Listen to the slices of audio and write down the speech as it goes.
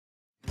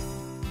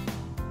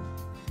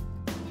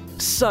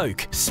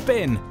Soak,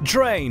 spin,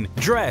 drain,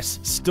 dress,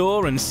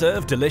 store and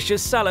serve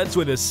delicious salads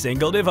with a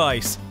single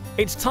device.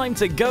 It's time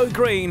to go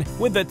green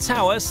with the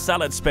Tower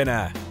Salad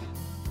Spinner.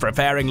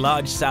 Preparing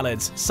large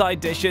salads,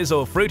 side dishes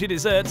or fruity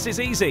desserts is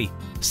easy.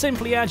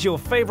 Simply add your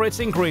favorite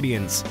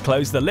ingredients,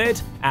 close the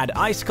lid, add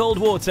ice-cold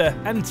water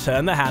and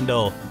turn the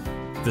handle.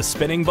 The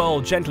spinning bowl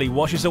gently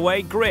washes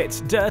away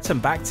grit, dirt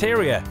and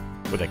bacteria.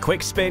 With a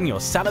quick spin, your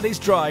salad is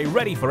dry,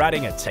 ready for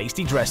adding a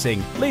tasty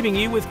dressing, leaving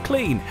you with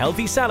clean,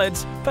 healthy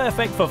salads,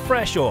 perfect for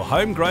fresh or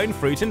homegrown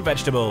fruit and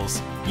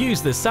vegetables.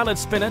 Use the salad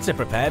spinner to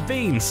prepare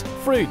beans,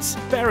 fruits,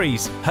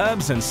 berries,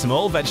 herbs and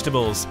small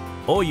vegetables.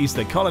 Or use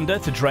the colander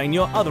to drain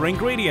your other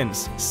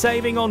ingredients,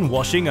 saving on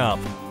washing up.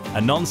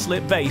 A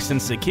non-slip base and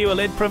secure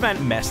lid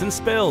prevent mess and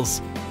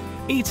spills.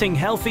 Eating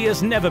healthy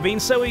has never been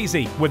so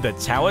easy with the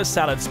Tower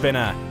Salad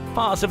Spinner,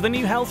 part of the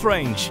new health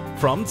range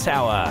from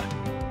Tower.